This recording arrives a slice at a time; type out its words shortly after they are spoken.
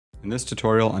In this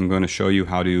tutorial, I'm going to show you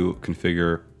how to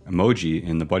configure emoji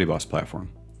in the BuddyBoss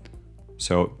platform.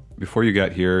 So before you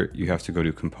get here, you have to go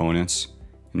to Components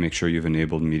and make sure you've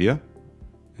enabled Media,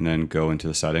 and then go into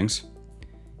the settings.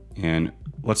 And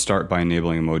let's start by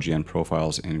enabling emoji on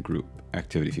profiles and group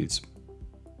activity feeds.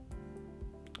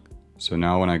 So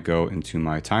now when I go into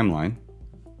my timeline,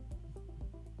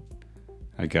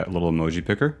 I get a little emoji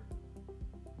picker,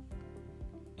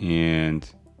 and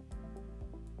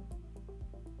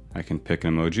I can pick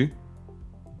an emoji.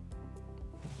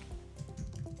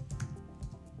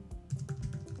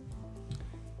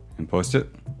 And post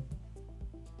it.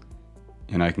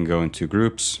 And I can go into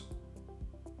groups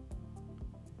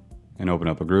and open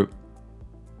up a group.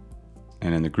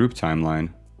 And in the group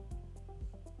timeline,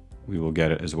 we will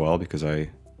get it as well because I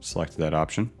selected that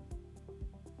option.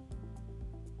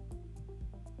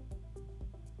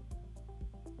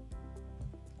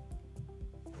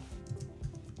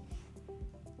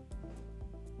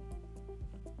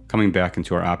 Coming back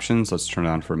into our options, let's turn it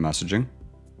on for messaging.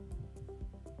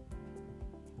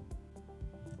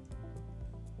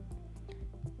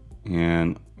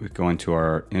 And we go into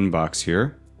our inbox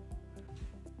here.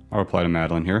 I'll reply to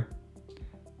Madeline here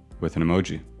with an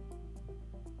emoji.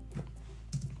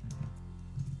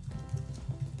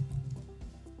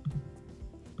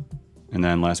 And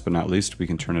then last but not least, we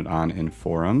can turn it on in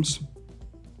forums.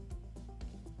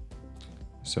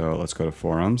 So let's go to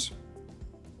forums.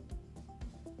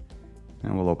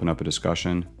 And we'll open up a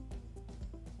discussion.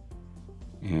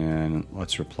 And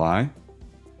let's reply.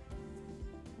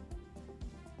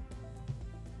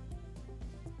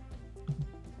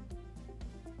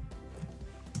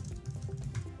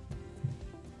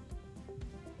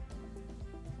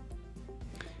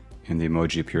 And the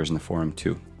emoji appears in the forum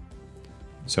too.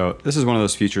 So this is one of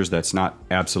those features that's not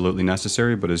absolutely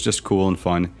necessary, but is just cool and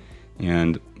fun.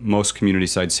 And most community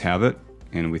sites have it,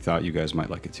 and we thought you guys might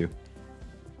like it too.